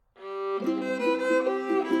Welcome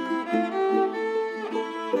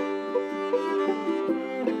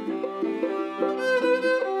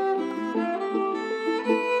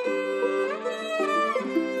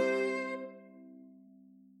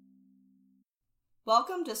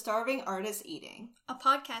to Starving Artist Eating, a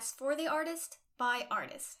podcast for the artist, by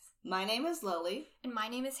artists. My name is Lily. And my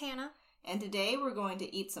name is Hannah. And today we're going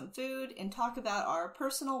to eat some food and talk about our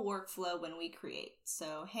personal workflow when we create.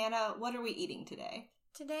 So, Hannah, what are we eating today?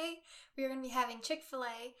 Today, we are going to be having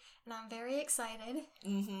Chick-fil-A, and I'm very excited.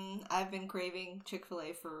 I've been craving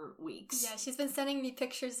Chick-fil-A for weeks. Yeah, she's been sending me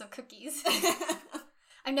pictures of cookies.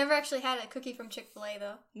 I've never actually had a cookie from Chick-fil-A,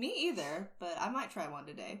 though. Me either, but I might try one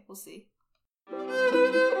today. We'll see.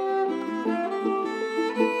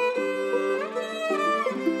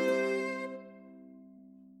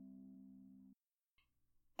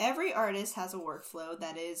 Every artist has a workflow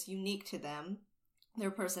that is unique to them,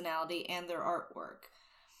 their personality, and their artwork.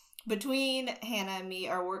 Between Hannah and me,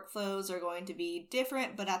 our workflows are going to be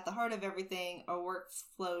different, but at the heart of everything, our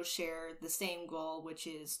workflows share the same goal, which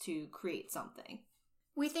is to create something.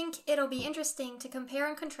 We think it'll be interesting to compare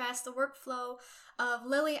and contrast the workflow of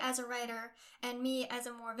Lily as a writer and me as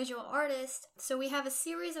a more visual artist. So we have a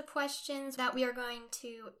series of questions that we are going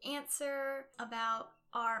to answer about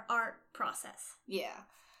our art process. Yeah.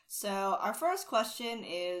 So our first question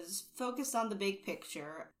is focused on the big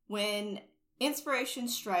picture. When inspiration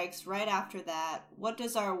strikes right after that, what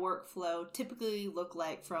does our workflow typically look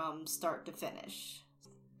like from start to finish?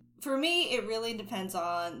 For me, it really depends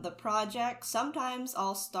on the project. Sometimes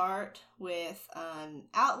I'll start with an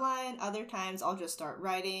outline, other times I'll just start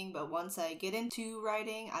writing, but once I get into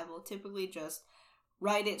writing, I will typically just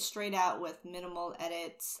write it straight out with minimal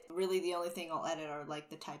edits. Really, the only thing I'll edit are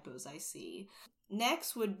like the typos I see.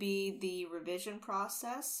 Next would be the revision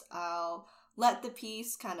process. I'll let the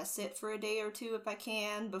piece kind of sit for a day or two if I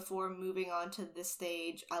can before moving on to this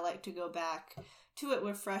stage. I like to go back to it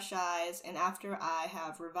with fresh eyes, and after I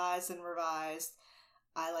have revised,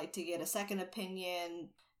 I like to get a second opinion,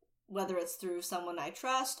 whether it's through someone I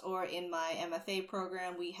trust or in my MFA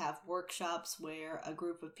program. We have workshops where a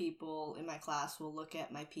group of people in my class will look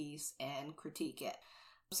at my piece and critique it.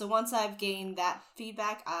 So once I've gained that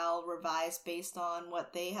feedback, I'll revise based on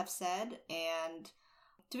what they have said, and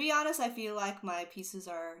to be honest, I feel like my pieces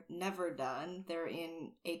are never done. They're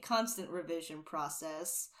in a constant revision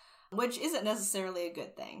process, which isn't necessarily a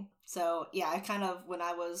good thing. So yeah, I kind of, when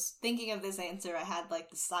I was thinking of this answer, I had like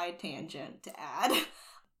the side tangent to add.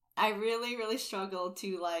 I really struggle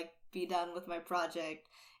to like be done with my project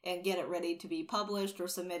and get it ready to be published or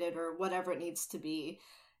submitted or whatever it needs to be.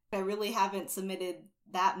 I really haven't submitted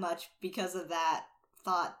that much because of that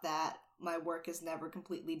thought that my work is never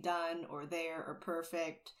completely done or there or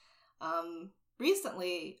perfect.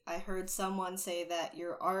 Recently, I heard someone say that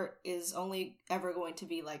your art is only ever going to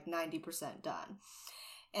be like 90% done.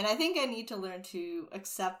 And I think I need to learn to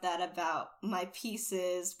accept that about my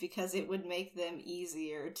pieces because it would make them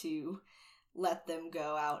easier to let them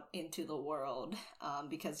go out into the world.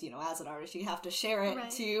 Because, as an artist, you have to share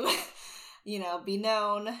it to, be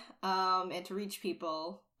known and to reach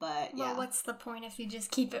people. But yeah. Well, what's the point if you just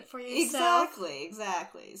keep it for yourself?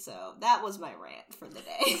 Exactly. So that was my rant for the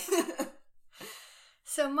day.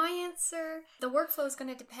 So my answer, the workflow is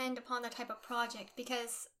going to depend upon the type of project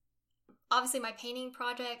because obviously my painting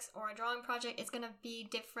projects or a drawing project is going to be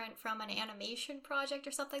different from an animation project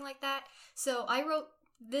or something like that. So I wrote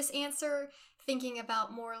this answer thinking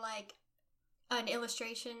about more like an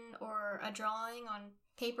illustration or a drawing on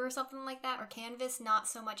paper or something like that, or canvas, not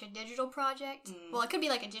so much a digital project. Well, it could be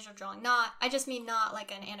like a digital drawing, I just mean not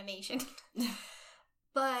like an animation.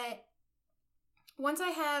 But once I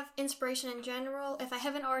have inspiration in general, if I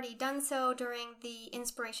haven't already done so during the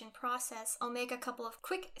inspiration process, I'll make a couple of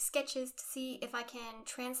quick sketches to see if I can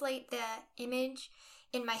translate the image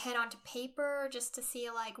in my head onto paper just to see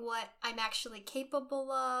like what I'm actually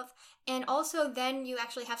capable of. And also then you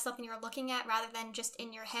actually have something you're looking at rather than just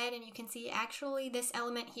in your head, and you can see actually this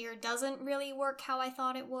element here doesn't really work how I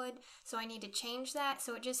thought it would, so I need to change that.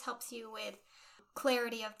 So it just helps you with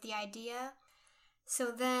clarity of the idea.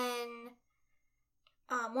 So then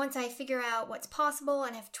once I figure out what's possible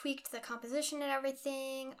and have tweaked the composition and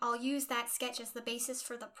everything, I'll use that sketch as the basis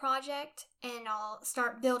for the project, and I'll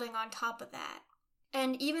start building on top of that.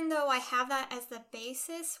 And even though I have that as the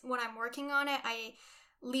basis, when I'm working on it, I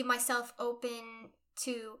leave myself open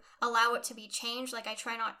to allow it to be changed. Like, I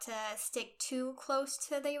try not to stick too close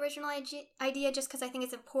to the original idea just because I think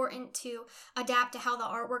it's important to adapt to how the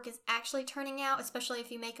artwork is actually turning out, especially if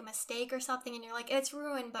you make a mistake or something and you're like, it's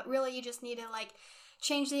ruined, but really you just need to, like,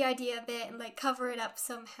 change the idea a bit and like cover it up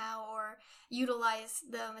somehow or utilize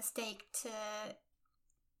the mistake to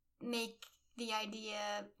make the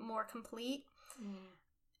idea more complete.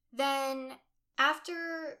 Then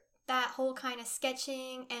after that whole kind of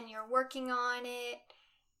sketching and you're working on it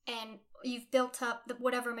and you've built up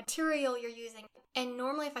whatever material you're using, and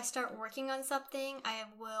normally if I start working on something, I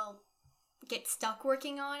will get stuck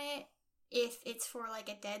working on it. If it's for like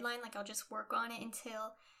a deadline, like I'll just work on it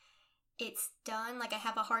until it's done. Like I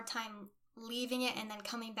have a hard time leaving it and then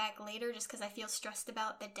coming back later just because I feel stressed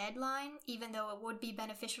about the deadline, even though it would be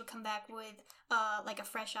beneficial to come back with like a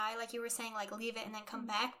fresh eye, like you were saying, like leave it and then come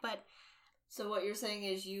back. But so what you're saying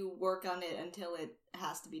is you work on it until it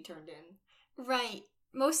has to be turned in. Right.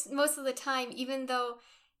 Most of the time, even though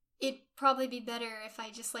it'd probably be better if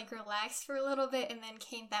I just like relaxed for a little bit and then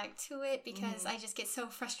came back to it, because I just get so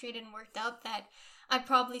frustrated and worked up that I'm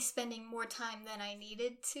probably spending more time than I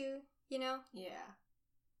needed to, you know? Yeah.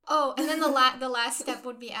 Oh, and then the last step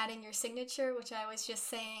would be adding your signature, which I was just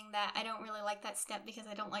saying that I don't really like that step because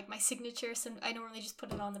I don't like my signature, so I don't really just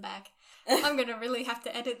put it on the back. I'm gonna really have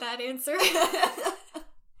to edit that answer.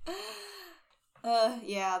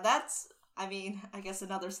 Yeah, that's, I mean, I guess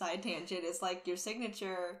another side tangent is like your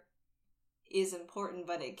signature is important,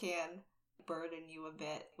 but it can burden you a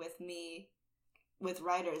bit. With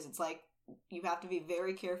writers, it's like you have to be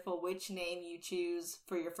very careful which name you choose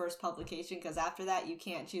for your first publication, because after that you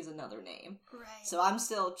can't choose another name. Right. So I'm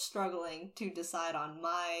still struggling to decide on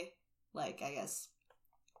my, like, I guess,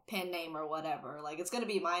 pen name or whatever. Like, it's going to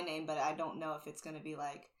be my name, but I don't know if it's going to be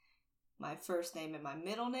like my first name and my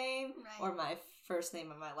middle name, right, or my first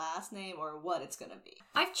name and my last name, or what it's going to be.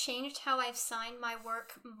 I've changed how I've signed my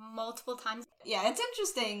work multiple times. Yeah, it's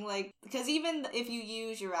interesting, like, because even if you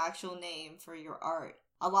use your actual name for your art,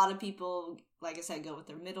 a lot of people, like I said, go with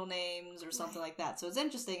their middle names or something like that. So it's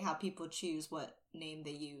interesting how people choose what name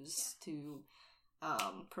they use to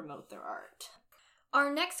promote their art.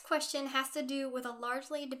 Our next question has to do with a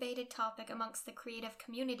largely debated topic amongst the creative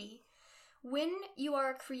community. When you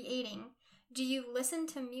are creating, do you listen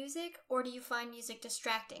to music or do you find music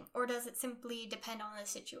distracting? Or does it simply depend on the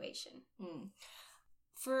situation?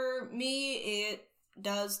 For me, it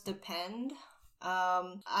does depend.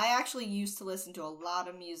 I actually used to listen to a lot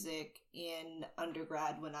of music in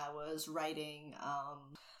undergrad when I was writing,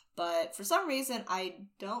 but for some reason I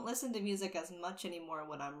don't listen to music as much anymore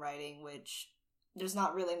when I'm writing, which there's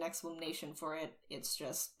not really an explanation for it. It's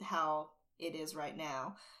just how it is right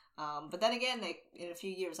now. But then again, like, in a few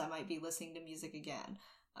years I might be listening to music again.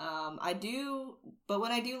 But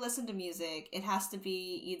when I do listen to music, it has to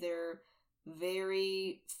be either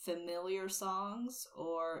very familiar songs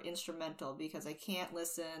or instrumental, because I can't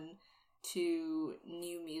listen to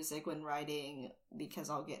new music when writing because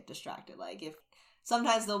I'll get distracted. Like, if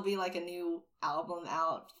sometimes there'll be like a new album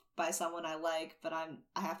out by someone I like, but I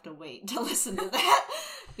have to wait to listen to that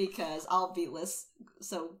because I'll be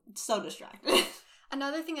so distracted.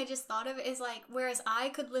 Another thing I just thought of is, like, whereas I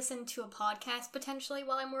could listen to a podcast potentially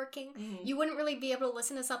while I'm working, you wouldn't really be able to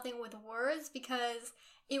listen to something with words because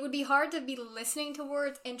it would be hard to be listening to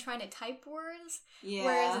words and trying to type words. Yeah.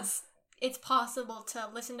 Whereas it's possible to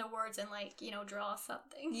listen to words and, like, you know, draw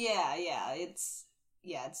something. Yeah. It's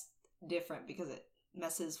different because it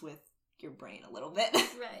messes with your brain a little bit.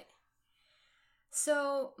 Right.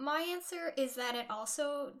 So my answer is that it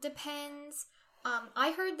also depends.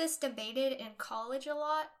 I heard this debated in college a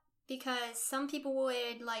lot because some people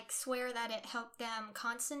would, like, swear that it helped them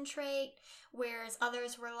concentrate, whereas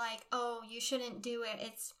others were like, oh, you shouldn't do it,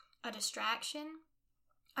 it's a distraction.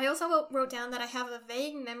 I also wrote down that I have a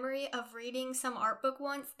vague memory of reading some art book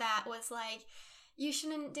once that was like, you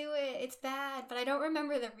shouldn't do it, it's bad, but I don't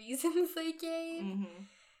remember the reasons they gave.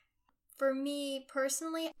 For me,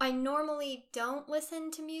 personally, I normally don't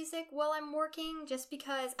listen to music while I'm working just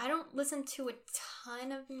because I don't listen to a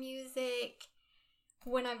ton of music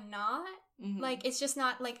when I'm not. Like, it's just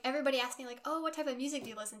not, like, everybody asks me, like, oh, what type of music do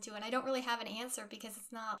you listen to? And I don't really have an answer because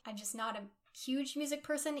I'm just not a huge music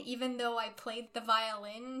person, even though I played the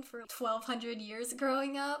violin for 1,200 years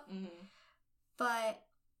growing up. But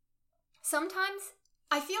sometimes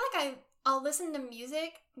I feel like I'll listen to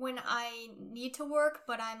music when I need to work,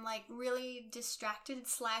 but I'm, like, really distracted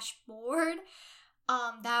 / bored.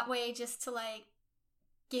 That way, just to, like,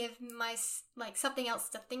 give my, like, something else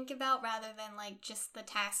to think about rather than, like, just the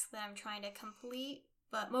task that I'm trying to complete.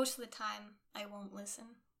 But most of the time, I won't listen.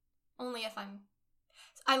 Only if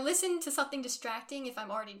I listen to something distracting if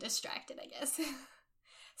I'm already distracted, I guess.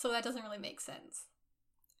 So that doesn't really make sense.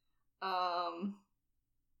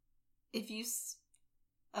 If you...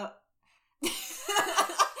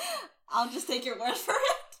 I'll just take your word for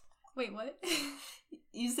it. Wait, what?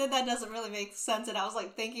 You said that doesn't really make sense, and I was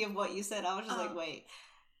like thinking of what you said. I was just like, wait.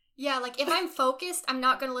 Yeah, like if I'm focused, I'm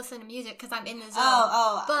not gonna listen to music because I'm in the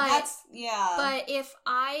zone. But that's yeah. But if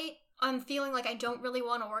I'm feeling like I don't really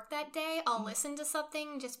want to work that day, I'll listen to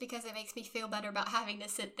something just because it makes me feel better about having to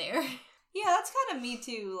sit there. Yeah, that's kind of me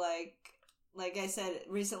too. Like I said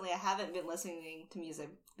recently, I haven't been listening to music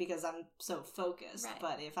because I'm so focused. Right.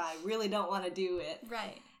 But if I really don't want to do it,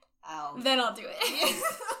 right, then I'll do it.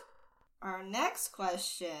 Our next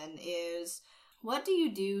question is, what do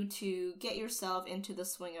you do to get yourself into the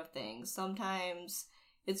swing of things? Sometimes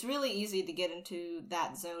it's really easy to get into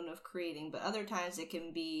that zone of creating, but other times it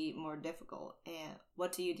can be more difficult. And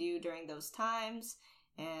what do you do during those times?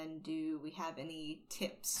 And do we have any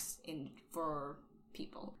tips for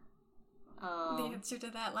people? The answer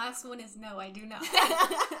to that last one is no, I do not.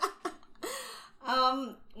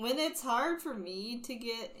 When it's hard for me to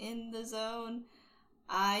get in the zone,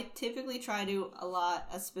 I typically try to allot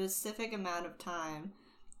a specific amount of time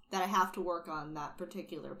that I have to work on that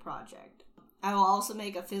particular project. I will also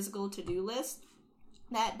make a physical to-do list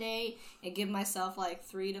that day and give myself like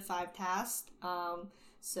 3 to 5 tasks.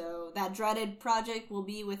 So that dreaded project will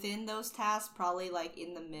be within those tasks, probably like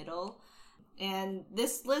in the middle. And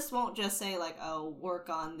this list won't just say like, oh, work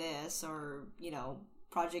on this or,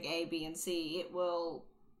 project A, B, and C. It will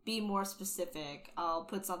be more specific. I'll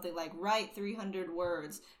put something like write 300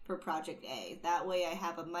 words for project A. That way I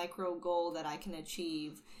have a micro goal that I can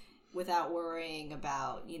achieve without worrying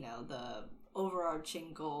about, the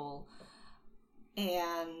overarching goal.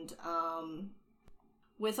 And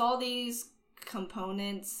with all these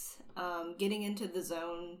components, getting into the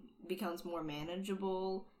zone becomes more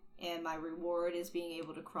manageable, and my reward is being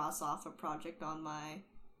able to cross off a project on my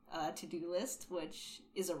to-do list, which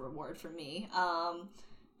is a reward for me.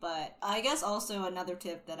 But I guess also another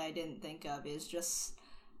tip that I didn't think of is just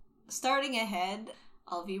starting ahead.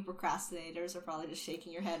 All of you procrastinators are probably just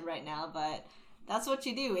shaking your head right now, but that's what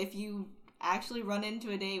you do. If you actually run into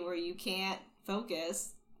a day where you can't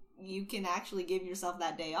focus, you can actually give yourself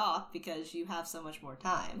that day off because you have so much more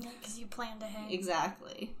time. Because you planned ahead.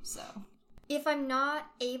 Exactly. So if I'm not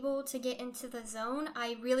able to get into the zone,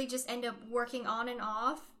 I really just end up working on and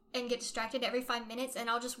off and get distracted every 5 minutes, and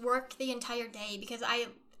I'll just work the entire day because I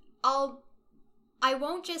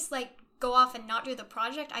won't just like go off and not do the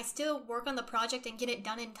project. I still work on the project and get it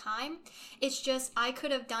done in time. It's just I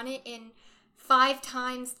could have done it in 5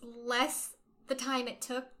 times less the time it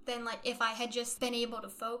took than like if I had just been able to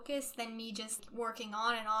focus than me just working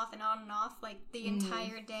on and off and on and off like the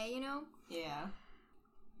entire day, Yeah.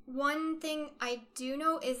 One thing I do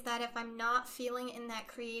know is that if I'm not feeling in that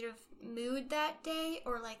creative mood that day,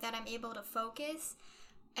 or like that I'm able to focus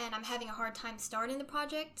and I'm having a hard time starting the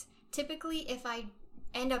project, typically if I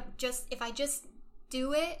just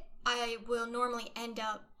do it, I will normally end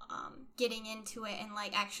up getting into it and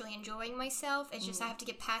like actually enjoying myself. It's just I have to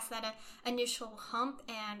get past that initial hump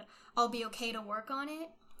and I'll be okay to work on it.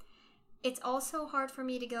 It's also hard for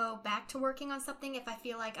me to go back to working on something if I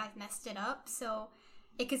feel like I've messed it up, so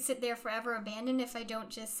it could sit there forever abandoned if I don't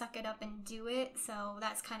just suck it up and do it. So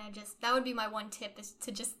that's kind of that would be my one tip, is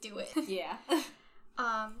to just do it. Yeah.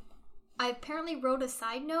 I apparently wrote a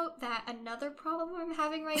side note that another problem I'm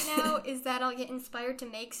having right now is that I'll get inspired to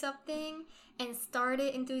make something and start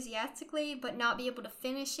it enthusiastically but not be able to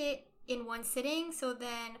finish it in one sitting. So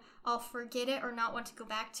then I'll forget it or not want to go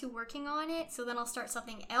back to working on it. So then I'll start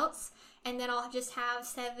something else, and then I'll just have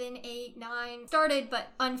 7, 8, 9 started but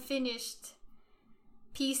unfinished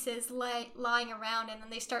pieces lying around, and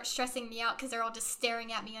then they start stressing me out because they're all just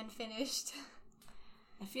staring at me unfinished.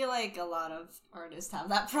 I feel like a lot of artists have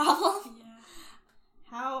that problem. Yeah.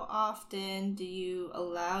 How often do you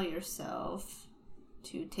allow yourself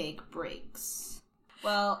to take breaks?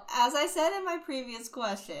 Well, as I said in my previous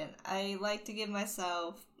question, I like to give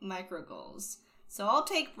myself micro goals. So I'll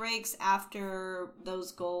take breaks after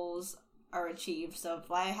those goals are achieved. So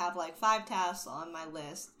if I have like 5 tasks on my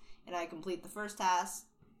list and I complete the first task,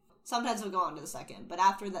 sometimes we'll go on to the second. But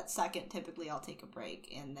after that second, typically I'll take a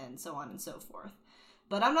break, and then so on and so forth.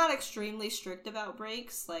 But I'm not extremely strict about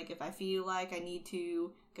breaks. Like, if I feel like I need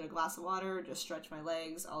to get a glass of water, just stretch my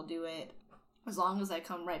legs, I'll do it, as long as I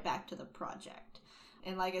come right back to the project.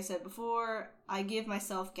 And like I said before, I give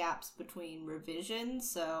myself gaps between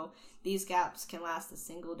revisions, so these gaps can last a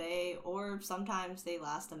single day, or sometimes they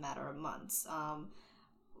last a matter of months.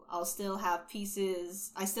 I still have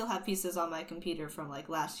pieces on my computer from like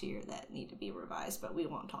last year that need to be revised, but we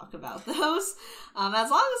won't talk about those.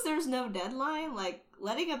 As long as there's no deadline, like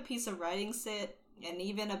letting a piece of writing sit, and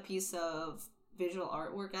even a piece of visual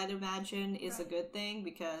artwork, I'd imagine, is a Right. good thing,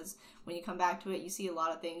 because when you come back to it, you see a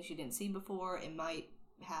lot of things you didn't see before. It might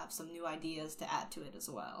have some new ideas to add to it as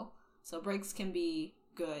well. So breaks can be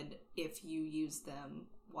good if you use them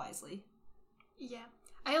wisely. Yeah.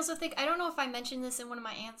 I also think, I don't know if I mentioned this in one of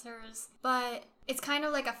my answers, but it's kind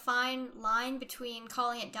of like a fine line between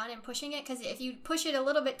calling it done and pushing it, because if you push it a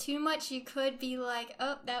little bit too much, you could be like,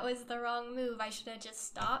 oh, that was the wrong move, I should have just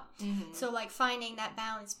stopped. Mm-hmm. So, like, finding that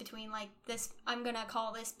balance between, like, this, I'm gonna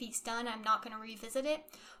call this piece done, I'm not gonna revisit it,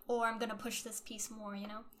 or I'm gonna push this piece more, you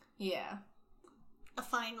know? Yeah. A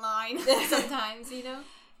fine line sometimes, you know?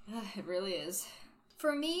 It really is.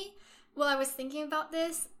 For me, while I was thinking about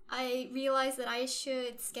this, I realized that I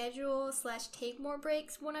should schedule / take more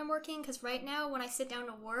breaks when I'm working, because right now when I sit down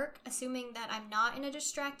to work, assuming that I'm not in a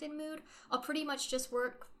distracted mood, I'll pretty much just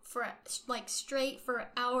work for like straight for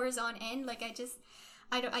hours on end. Like I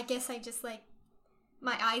guess I just like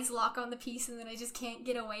my eyes lock on the piece and then I just can't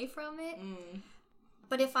get away from it.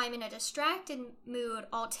 But if I'm in a distracted mood,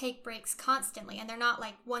 I'll take breaks constantly. And they're not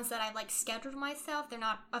like ones that I like scheduled myself. They're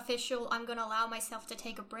not official, I'm going to allow myself to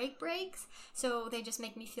take a breaks. So they just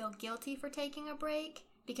make me feel guilty for taking a break,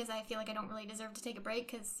 because I feel like I don't really deserve to take a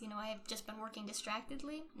break because, you know, I have just been working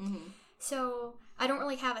distractedly. Mm-hmm. So I don't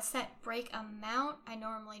really have a set break amount. I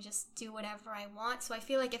normally just do whatever I want. So I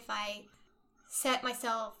feel like if I set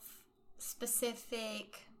myself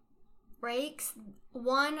specific breaks,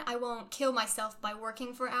 one, I won't kill myself by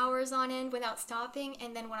working for hours on end without stopping,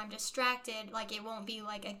 and then when I'm distracted, like, it won't be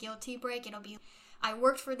like a guilty break. It'll be, I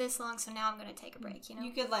worked for this long, so now I'm gonna take a break, you know?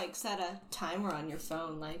 You could like set a timer on your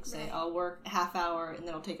phone, like say, Right. I'll work half hour and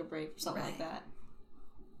then I'll take a break or something like Right. that.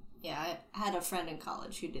 Yeah, I had a friend in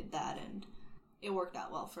college who did that, and it worked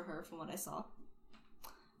out well for her from what I saw.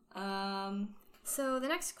 So the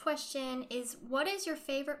next question is, what is your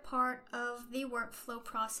favorite part of the workflow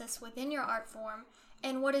process within your art form,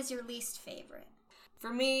 and what is your least favorite?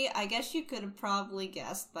 For me, I guess you could have probably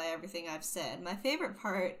guessed by everything I've said. My favorite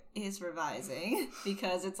part is revising,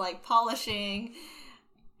 because it's like polishing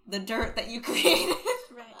the dirt that you created.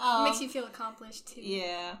 Right. It makes you feel accomplished, too.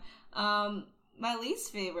 Yeah. My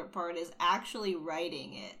least favorite part is actually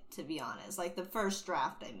writing it, to be honest. Like, the first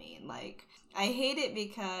draft, I mean. Like, I hate it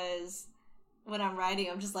because when I'm writing,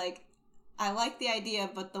 I'm just like, I like the idea,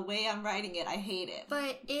 but the way I'm writing it, I hate it.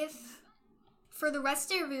 But if for the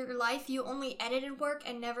rest of your life you only edited work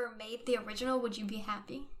and never made the original, would you be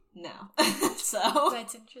happy? No. So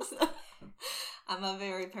That's interesting. I'm a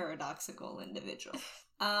very paradoxical individual.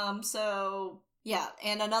 So yeah,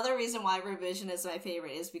 and another reason why revision is my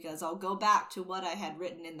favorite is because I'll go back to what I had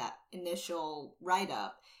written in that initial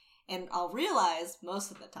write-up, and I'll realize most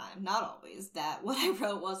of the time, not always, that what I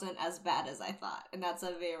wrote wasn't as bad as I thought. And that's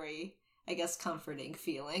a very, I guess, comforting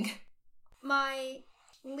feeling. My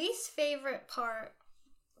least favorite part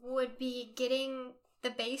would be getting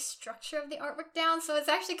the base structure of the artwork down. So it's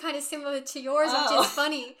actually kind of similar to yours, which is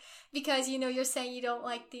funny because, you know, you're saying you don't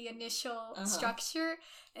like the initial structure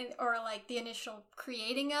or like the initial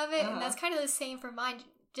creating of it. And that's kind of the same for mine,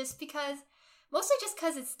 mostly just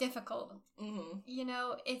because it's difficult. Mm-hmm. You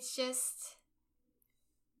know, it's just,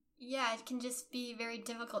 yeah, it can just be very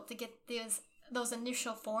difficult to get those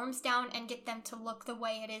initial forms down and get them to look the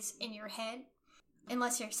way it is in your head.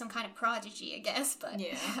 Unless you're some kind of prodigy, I guess, but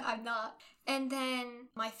yeah. I'm not. And then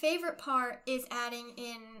my favorite part is adding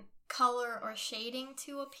in color or shading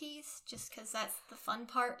to a piece, just because that's the fun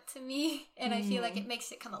part to me, and I feel like it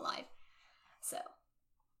makes it come alive. So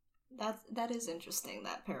that is interesting,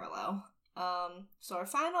 that parallel. So our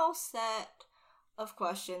final set of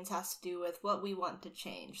questions has to do with what we want to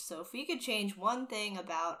change. So if we could change one thing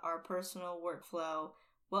about our personal workflow,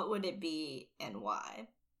 what would it be and why?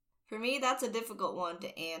 For me, that's a difficult one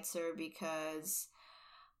to answer because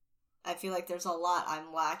I feel like there's a lot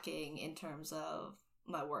I'm lacking in terms of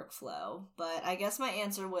my workflow. But I guess my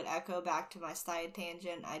answer would echo back to my side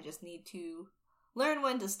tangent. I just need to learn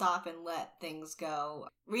when to stop and let things go.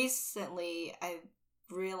 Recently, I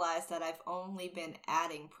realized that I've only been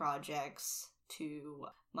adding projects to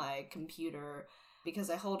my computer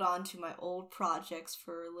because I hold on to my old projects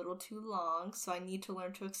for a little too long, so I need to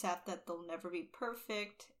learn to accept that they'll never be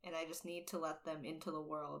perfect, and I just need to let them into the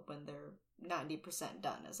world when they're 90%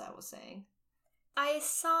 done, as I was saying. I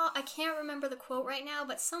can't remember the quote right now,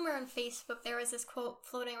 but somewhere on Facebook there was this quote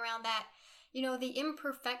floating around that, you know, the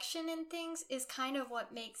imperfection in things is kind of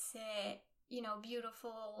what makes it, you know,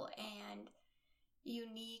 beautiful and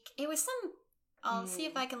unique. It was I'll see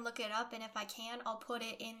if I can look it up, and if I can, I'll put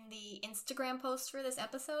it in the Instagram post for this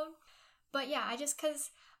episode. But yeah, because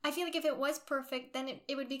I feel like if it was perfect, then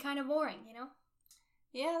it would be kind of boring, you know?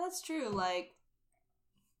 Yeah, that's true. Like,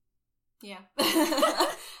 Yeah.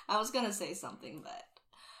 I was gonna say something, but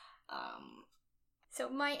So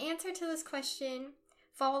my answer to this question,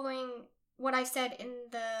 following what I said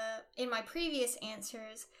in my previous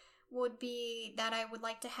answers, would be that I would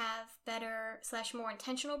like to have better / more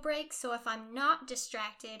intentional breaks. So if I'm not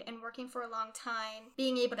distracted and working for a long time,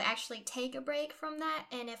 being able to actually take a break from that.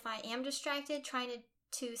 And if I am distracted, trying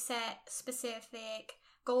to set specific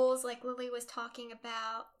goals like Lily was talking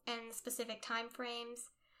about and specific time frames,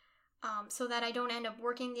 so that I don't end up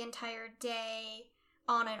working the entire day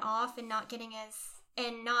on and off and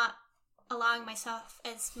not allowing myself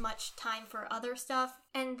as much time for other stuff.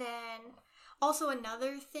 And then also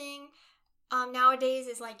another thing nowadays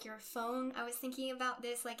is like your phone. I was thinking about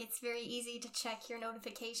this, like it's very easy to check your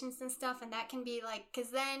notifications and stuff, and that can be like,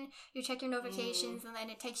 because then you check your notifications and then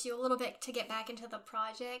it takes you a little bit to get back into the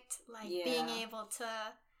project, like being able to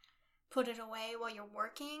put it away while you're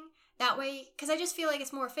working. That way, because I just feel like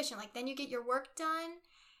it's more efficient. Like then you get your work done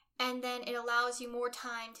and then it allows you more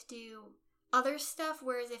time to do other stuff,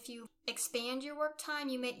 whereas if you expand your work time,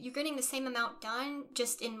 you're getting the same amount done,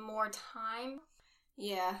 just in more time.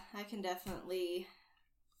 Yeah, I can definitely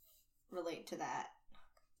relate to that.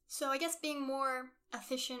 So I guess being more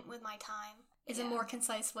efficient with my time is a more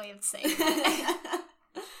concise way of saying that.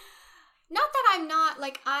 Not that I'm not,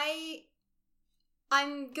 like,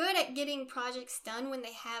 I'm good at getting projects done when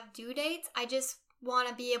they have due dates. I just want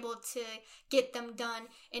to be able to get them done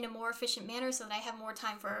in a more efficient manner so that I have more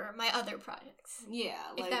time for my other projects. Yeah.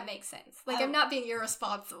 If that makes sense. Like, I'm not being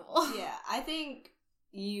irresponsible. Yeah, I think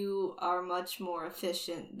you are much more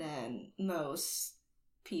efficient than most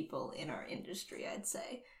people in our industry, I'd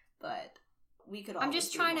say. But we could always I'm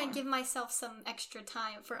just trying more. to give myself some extra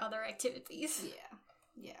time for other activities.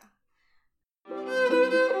 Yeah.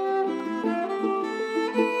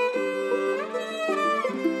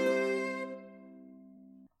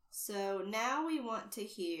 So now we want to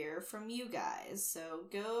hear from you guys. So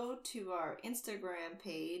go to our Instagram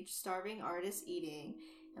page, Starving Artists Eating,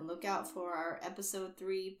 and look out for our episode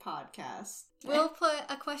 3 podcast. We'll put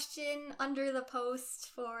a question under the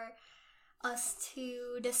post for us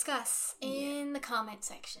to discuss in the comment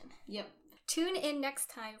section. Yep. Tune in next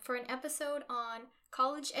time for an episode on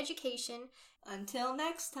college education. Until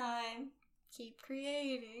next time. Keep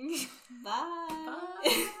creating.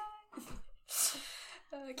 Bye.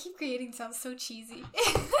 Bye. Keep creating sounds so cheesy.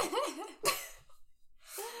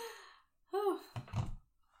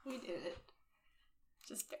 We did it.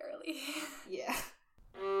 Just barely. Yeah.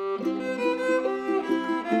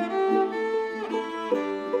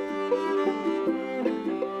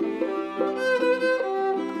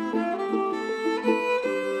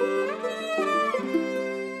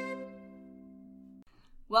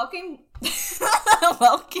 Welcome.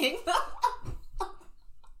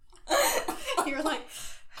 You're like,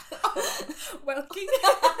 welcome.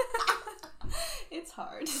 It's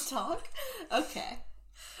hard to talk. Okay.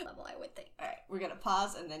 Level, I would think. All right, we're gonna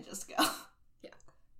pause and then just go. Yeah.